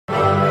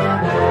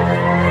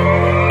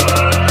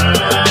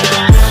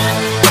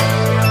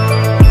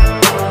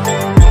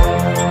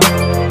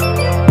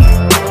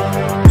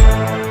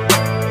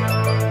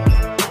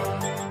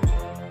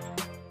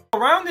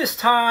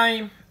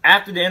time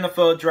after the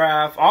NFL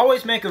draft, I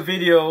always make a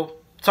video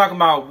talking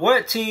about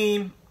what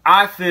team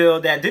I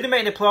feel that didn't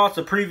make the playoffs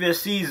the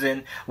previous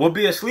season will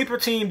be a sleeper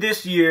team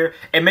this year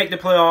and make the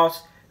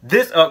playoffs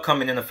this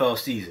upcoming NFL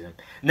season.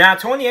 Now,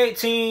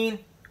 2018,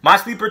 my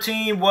sleeper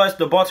team was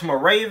the Baltimore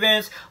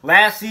Ravens.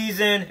 Last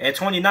season, in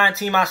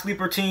 2019, my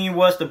sleeper team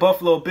was the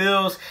Buffalo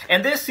Bills.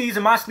 And this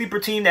season, my sleeper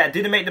team that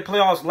didn't make the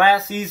playoffs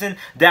last season,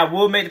 that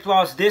will make the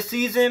playoffs this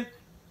season,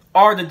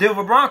 are the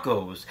Denver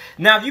Broncos.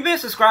 Now, if you've been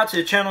subscribed to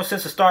the channel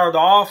since the start of the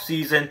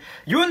offseason,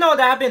 you will know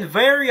that I've been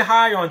very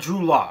high on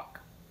Drew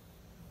Lock.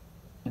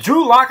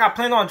 Drew Lock, I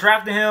plan on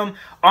drafting him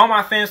on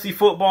my fantasy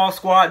football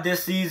squad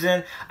this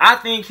season. I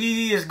think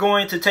he is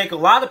going to take a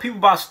lot of people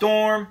by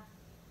storm.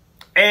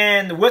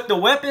 And with the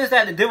weapons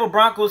that the Denver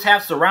Broncos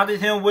have surrounded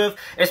him with,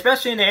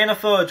 especially in the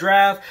NFL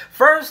draft,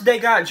 first they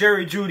got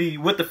Jerry Jeudy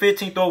with the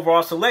 15th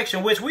overall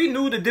selection, which we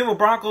knew the Denver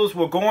Broncos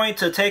were going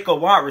to take a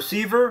wide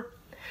receiver.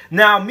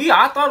 Now,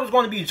 I thought it was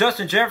going to be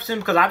Justin Jefferson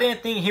because I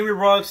didn't think Henry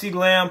Ruggs, CeeDee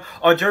Lamb,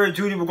 or Jerry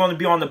Jeudy were going to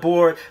be on the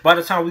board by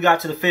the time we got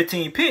to the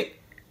 15th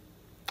pick.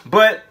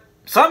 But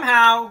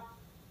somehow,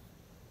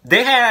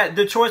 they had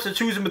the choice of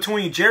choosing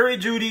between Jerry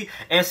Jeudy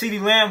and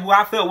CeeDee Lamb, who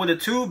I felt were the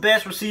two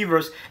best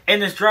receivers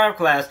in this draft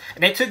class,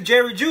 and they took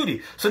Jerry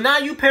Jeudy. So now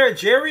you pair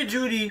Jerry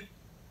Jeudy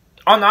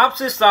on the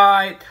opposite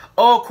side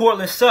of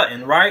Courtland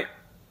Sutton, right?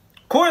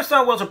 Courtland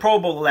Sutton was a Pro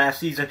Bowler last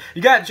season.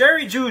 You got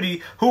Jerry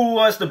Jeudy, who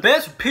was the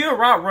best pure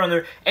route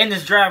runner in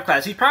this draft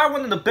class. He's probably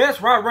one of the best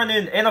route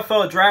running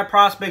NFL draft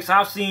prospects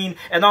I've seen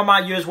in all my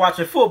years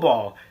watching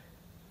football.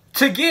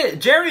 To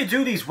get Jerry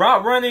Jeudy's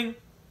route running,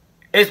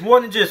 it's more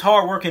than just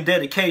hard work and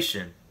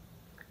dedication.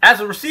 As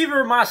a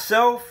receiver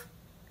myself,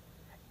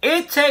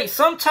 it takes,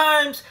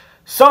 sometimes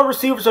some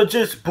receivers are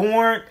just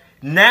born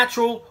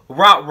natural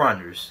route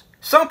runners.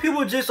 Some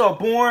people just are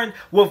born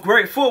with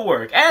great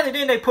footwork. And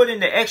then they put in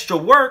the extra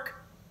work.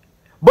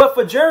 But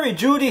for Jerry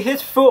Jeudy,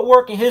 his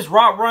footwork and his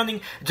route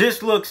running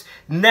just looks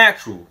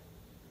natural.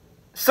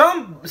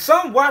 Some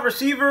wide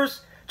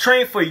receivers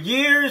train for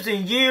years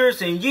and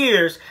years and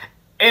years,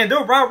 and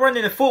their route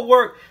running and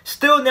footwork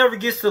still never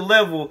gets to the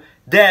level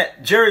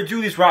that Jerry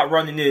Jeudy's route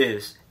running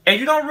is. And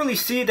you don't really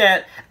see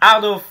that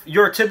out of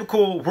your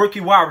typical rookie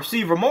wide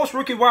receiver. Most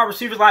rookie wide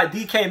receivers like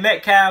DK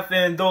Metcalf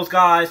and those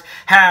guys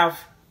have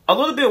a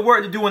little bit of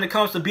work to do when it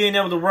comes to being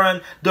able to run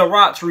the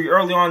route tree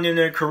early on in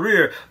their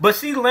career. But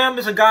CeeDee Lamb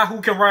is a guy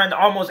who can run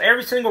almost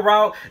every single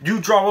route you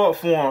draw up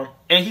for him,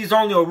 and he's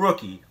only a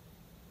rookie.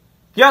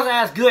 He also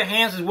has good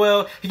hands as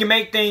well. He can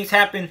make things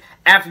happen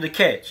after the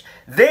catch.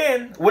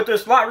 Then, with the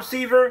slot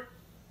receiver,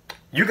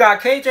 you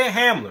got KJ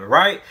Hamler,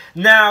 right?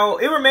 Now,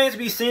 it remains to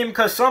be seen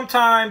because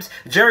sometimes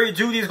Jerry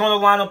Jeudy is going to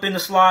line up in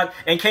the slot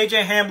and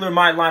KJ Hamler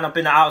might line up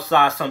in the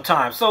outside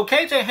sometimes. So,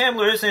 KJ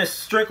Hamler isn't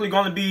strictly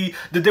going to be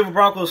the Denver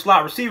Broncos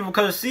slot receiver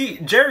because, see,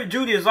 Jerry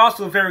Jeudy is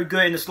also very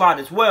good in the slot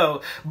as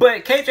well.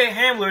 But KJ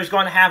Hamler is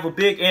going to have a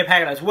big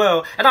impact as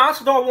well. And I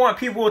also don't want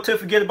people to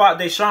forget about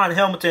Deshaun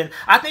Hamilton.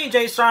 I think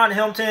Deshaun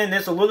Hamilton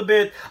is a little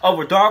bit of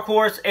a dark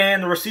horse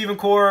in the receiving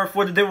core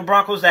for the Denver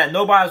Broncos that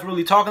nobody's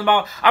really talking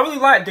about. I really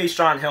like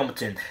Deshaun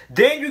Hamilton.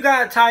 Then you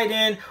got tight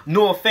end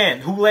Noah Fant,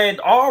 who led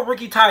all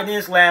rookie tight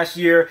ends last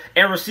year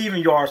in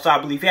receiving yards, I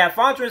believe. He had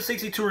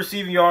 562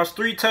 receiving yards,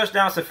 3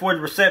 touchdowns, and 40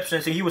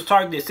 receptions, and he was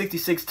targeted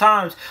 66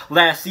 times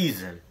last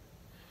season.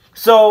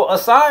 So,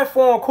 aside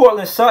from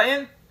Courtland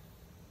Sutton,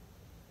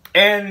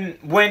 and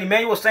when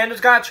Emmanuel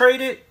Sanders got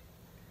traded,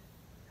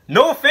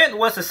 Noah Fant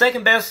was the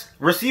second best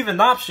receiving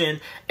option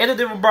in the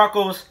Denver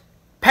Broncos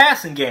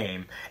passing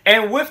game.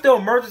 And with the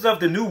emergence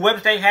of the new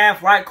weapons they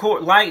have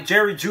like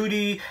Jerry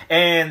Jeudy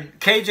and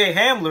KJ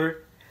Hamler,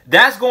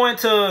 that's going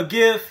to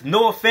give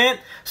Noah Fant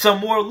some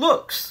more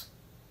looks.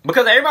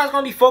 Because everybody's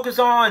going to be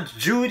focused on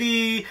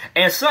Jeudy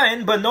and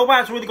Sutton, but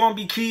nobody's really going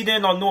to be keyed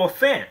in on Noah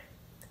Fant.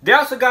 They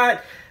also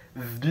got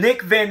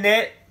Nick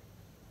Vanette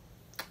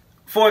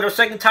for their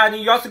second tight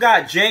end. You also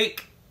got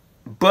Jake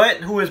Butt,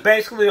 who is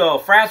basically a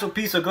fragile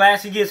piece of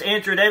glass. He gets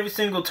injured every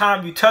single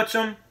time you touch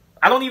him.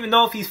 I don't even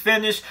know if he's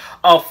finished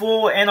a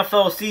full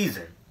NFL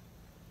season.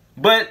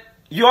 But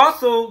you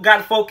also got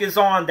to focus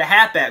on the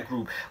halfback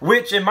group,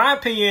 which in my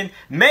opinion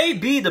may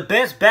be the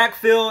best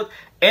backfield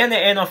in the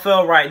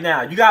NFL right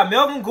now. You got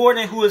Melvin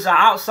Gordon, who is an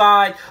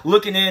outside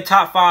looking in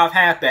top 5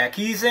 halfback.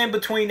 He's in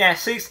between that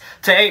 6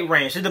 to 8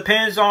 range. It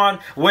depends on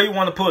where you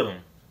want to put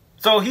him.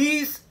 So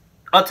he's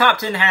a top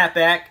 10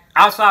 halfback,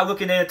 outside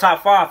looking in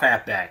top 5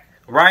 halfback,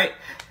 right?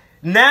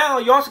 Now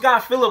you also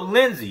got Philip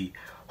Lindsay,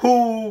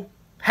 who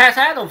has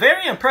had a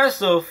very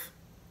impressive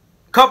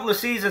couple of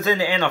seasons in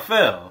the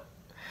NFL.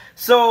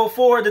 So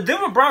for the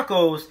Denver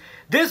Broncos,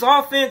 this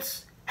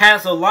offense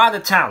has a lot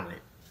of talent.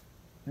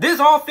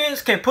 This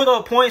offense can put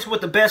up points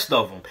with the best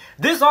of them.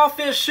 This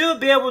offense should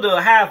be able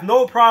to have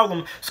no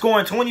problem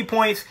scoring 20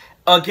 points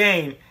a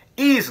game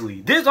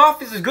easily. This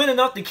offense is good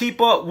enough to keep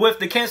up with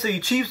the Kansas City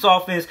Chiefs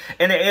offense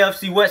in the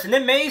AFC West. And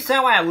it may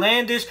sound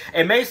outlandish,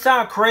 it may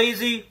sound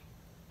crazy,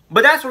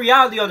 but that's the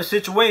reality of the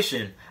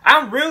situation.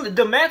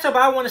 The matchup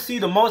I want to see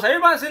the most,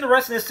 everybody's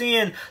interested in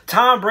seeing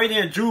Tom Brady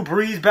and Drew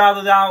Brees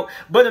battle it out,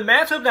 but the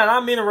matchup that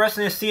I'm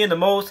interested in seeing the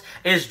most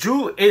is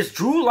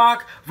Drew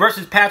Lock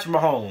versus Patrick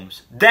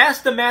Mahomes.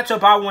 That's the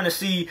matchup I want to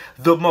see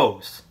the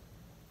most.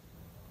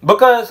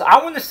 Because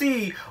I want to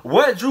see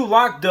what Drew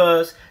Lock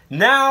does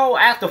now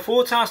as the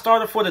full-time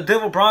starter for the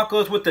Denver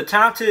Broncos with the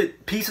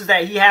talented pieces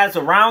that he has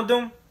around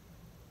him,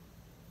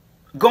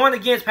 going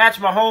against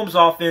Patrick Mahomes'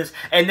 offense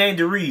and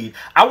Andy Reid.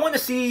 I want to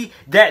see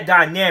that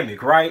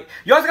dynamic, right?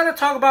 You also got to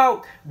talk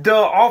about the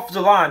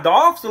offensive line. The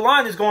offensive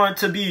line is going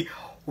to be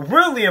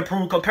really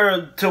improved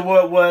compared to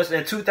what it was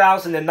in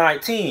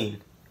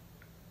 2019.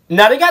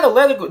 Now, they got a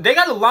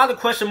lot of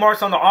question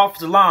marks on the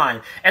offensive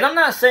line. And I'm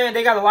not saying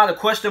they got a lot of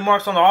question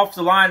marks on the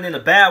offensive line in a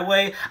bad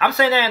way. I'm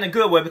saying that in a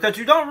good way, because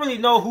you don't really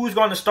know who's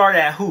going to start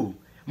at who.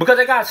 Because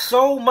they got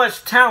so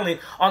much talent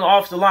on the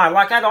offensive line.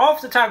 Like at the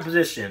offensive tackle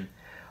position,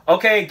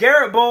 okay,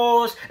 Garrett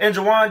Bowles and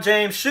Jawan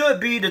James should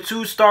be the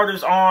two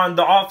starters on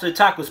the offensive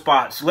tackle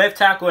spots, left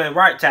tackle and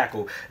right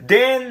tackle.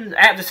 Then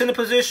at the center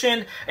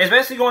position, it's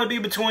basically going to be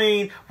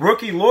between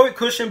rookie Lloyd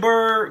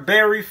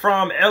Cushenberry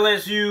from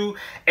LSU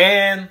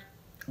and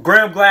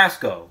Graham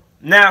Glasgow.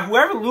 Now,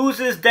 whoever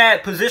loses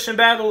that position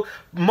battle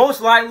most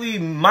likely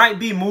might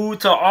be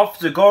moved to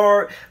offensive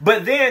guard.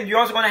 But then you're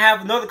also going to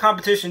have another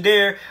competition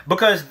there,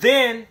 because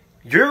then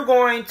you're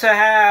going to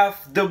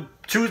have to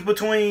choose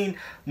between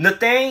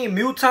Nathan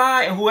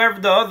Mutai and whoever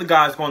the other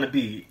guy is going to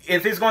be.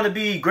 If it's going to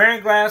be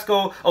Graham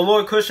Glasgow or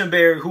Lloyd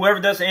Cushenberry, whoever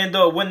doesn't end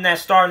up winning that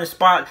starting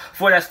spot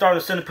for that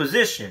starting center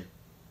position.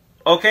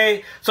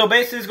 Okay, so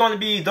basically it's going to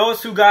be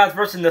those two guys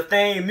versus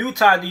Nathan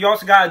Mutai. You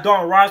also got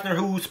Dalton Risner,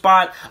 whose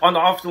spot on the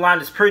offensive line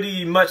is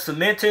pretty much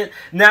cemented.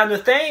 Now,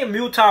 Nathan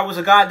Mutai was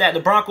a guy that the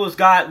Broncos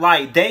got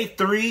like day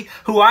 3,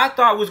 who I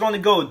thought was going to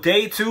go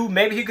day 2.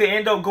 Maybe he could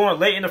end up going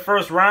late in the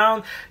first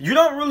round. You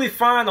don't really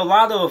find a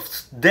lot of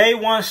day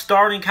 1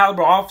 starting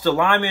caliber offensive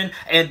linemen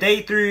and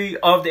day 3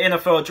 of the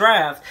NFL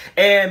draft.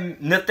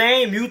 And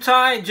Nathan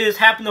Mutai just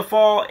happened to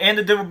fall in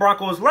the Denver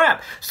Broncos'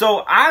 lap.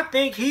 So I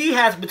think he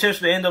has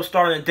potential to end up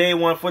starting day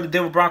 1 for the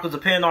Denver Broncos,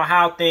 depending on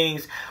how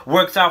things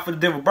works out for the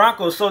Denver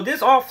Broncos. So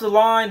this offensive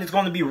line is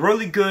going to be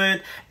really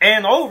good,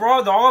 and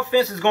overall the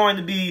offense is going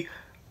to be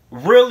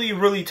really,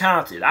 really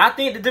talented. I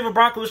think the Denver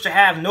Broncos should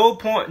have no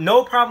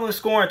problem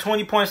scoring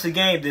 20 points a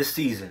game this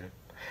season.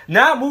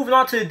 Now moving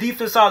on to the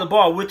defense side of the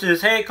ball, which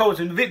is head coach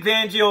Vic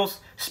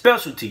Fangio's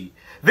specialty.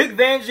 Vic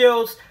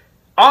Fangio's,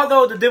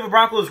 although the Denver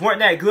Broncos weren't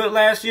that good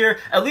last year,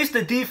 at least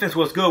the defense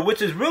was good,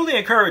 which is really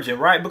encouraging,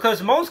 right?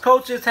 Because most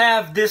coaches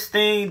have this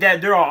thing that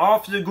they're an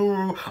offensive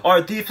guru or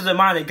a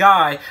defensive-minded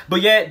guy,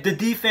 but yet the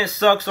defense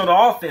sucks or the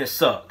offense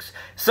sucks.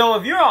 So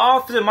if you're an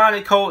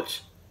offensive-minded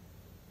coach,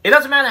 it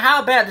doesn't matter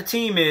how bad the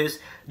team is,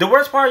 the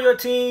worst part of your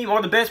team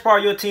or the best part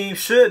of your team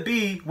should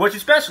be what you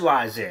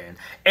specialize in.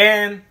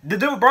 And the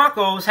Denver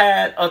Broncos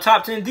had a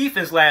top 10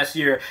 defense last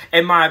year,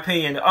 in my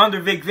opinion, under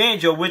Vic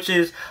Fangio, which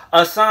is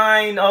a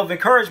sign of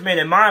encouragement,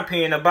 in my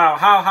opinion, about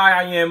how high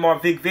I am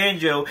on Vic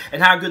Fangio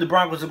and how good the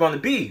Broncos are going to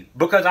be.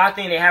 Because I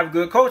think they have a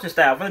good coaching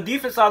staff. On the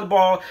defense side of the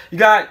ball, you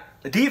got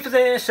the defense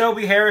end,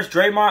 Shelby Harris,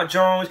 Draymond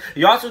Jones.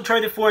 You also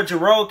traded for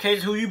Jerome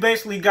Case, who you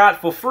basically got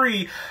for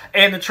free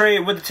in the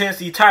trade with the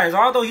Tennessee Titans.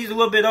 Although he's a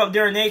little bit up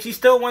there in age, he's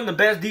still one of the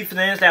best defense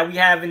ends that we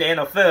have in the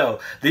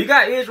NFL. Then you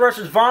got edge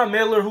rushers Von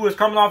Miller, who is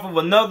coming off of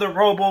another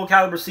Pro Bowl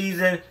caliber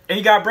season. And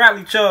you got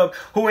Bradley Chubb,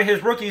 who in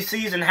his rookie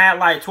season had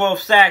like 12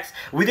 sacks.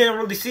 We didn't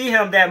really see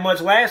him that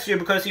much last year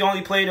because he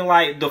only played in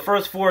like the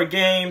first 4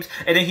 games,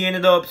 and then he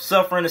ended up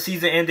suffering a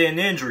season-ending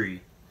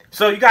injury.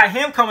 So you got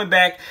him coming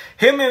back.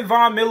 Him and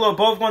Von Miller are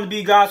both going to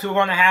be guys who are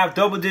going to have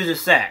double-digit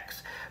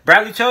sacks.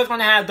 Bradley Chubb's going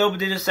to have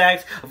double-digit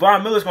sacks.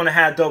 Von Miller's going to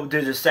have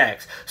double-digit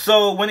sacks.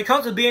 So when it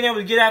comes to being able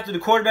to get after the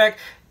quarterback,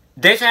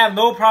 they should have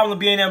no problem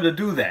being able to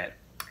do that.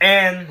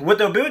 And with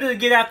the ability to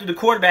get after the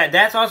quarterback,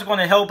 that's also going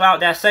to help out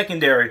that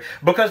secondary.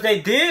 Because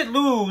they did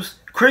lose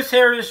Chris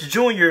Harris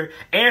Jr.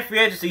 and free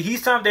agency. He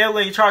signed the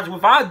LA Chargers,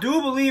 which I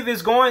do believe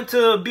is going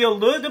to be a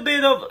little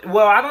bit of,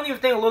 well, I don't even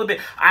think a little bit.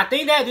 I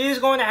think that is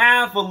going to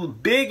have a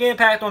big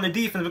impact on the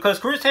defense, because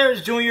Chris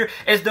Harris Jr.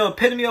 is the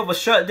epitome of a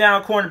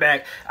shutdown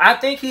cornerback. I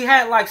think he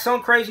had like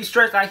some crazy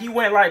stretch, like he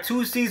went like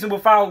 2 seasons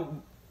without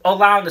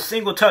allowing a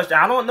single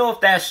touchdown. I don't know if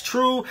that's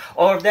true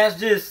or if that's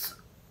just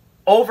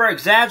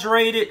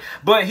over-exaggerated,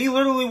 but he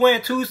literally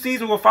went 2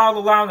 seasons without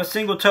allowing a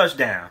single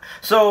touchdown.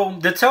 So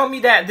to tell me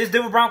that this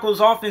Denver Broncos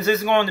offense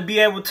isn't going to be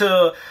able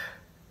to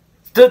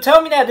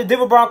tell me that the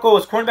Denver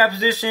Broncos cornerback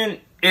position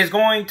is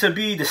going to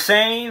be the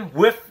same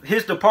with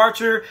his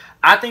departure,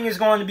 I think it's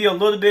going to be a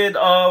little bit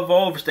of an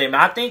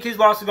overstatement. I think his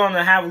loss is going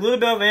to have a little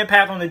bit of an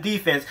impact on the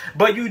defense,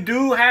 but you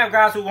do have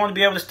guys who are going to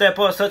be able to step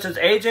up, such as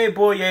A.J.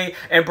 Boye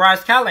and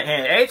Bryce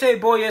Callahan. A.J.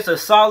 Boye is a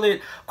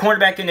solid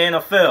cornerback in the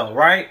NFL,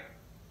 right?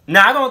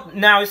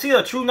 Now, is he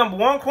a true number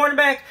 1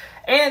 cornerback?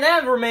 And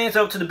that remains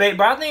up to debate.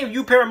 But I think if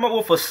you pair him up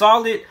with a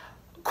solid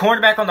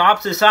cornerback on the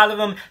opposite side of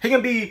him, he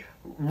can be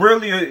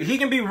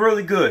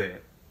really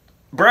good.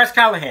 Bryce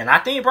Callahan. I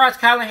think Bryce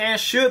Callahan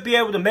should be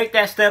able to make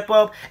that step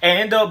up and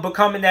end up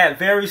becoming that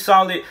very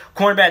solid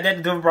cornerback that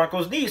the Denver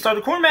Broncos need. So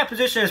the cornerback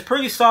position is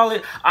pretty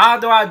solid,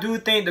 although I do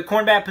think the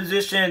cornerback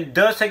position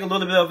does take a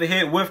little bit of a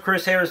hit with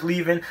Chris Harris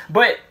leaving.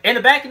 But in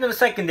the back end of the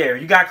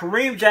secondary, you got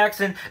Kareem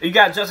Jackson, you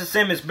got Justin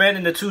Simmons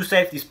manning the 2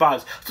 safety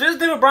spots. So this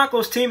Denver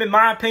Broncos team, in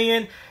my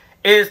opinion,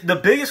 is the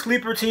biggest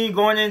sleeper team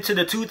going into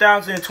the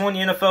 2020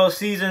 NFL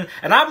season.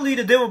 And I believe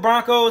the Denver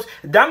Broncos,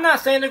 I'm not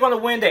saying they're going to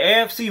win the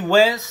AFC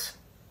West,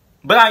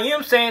 but I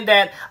am saying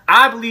that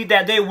I believe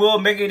that they will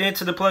make it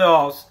into the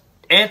playoffs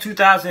in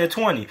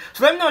 2020.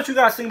 So let me know what you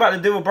guys think about the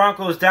Denver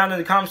Broncos down in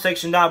the comment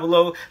section down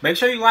below. Make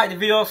sure you like the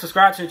video,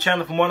 subscribe to the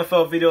channel for more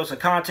NFL videos and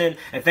content,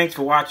 and thanks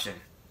for watching.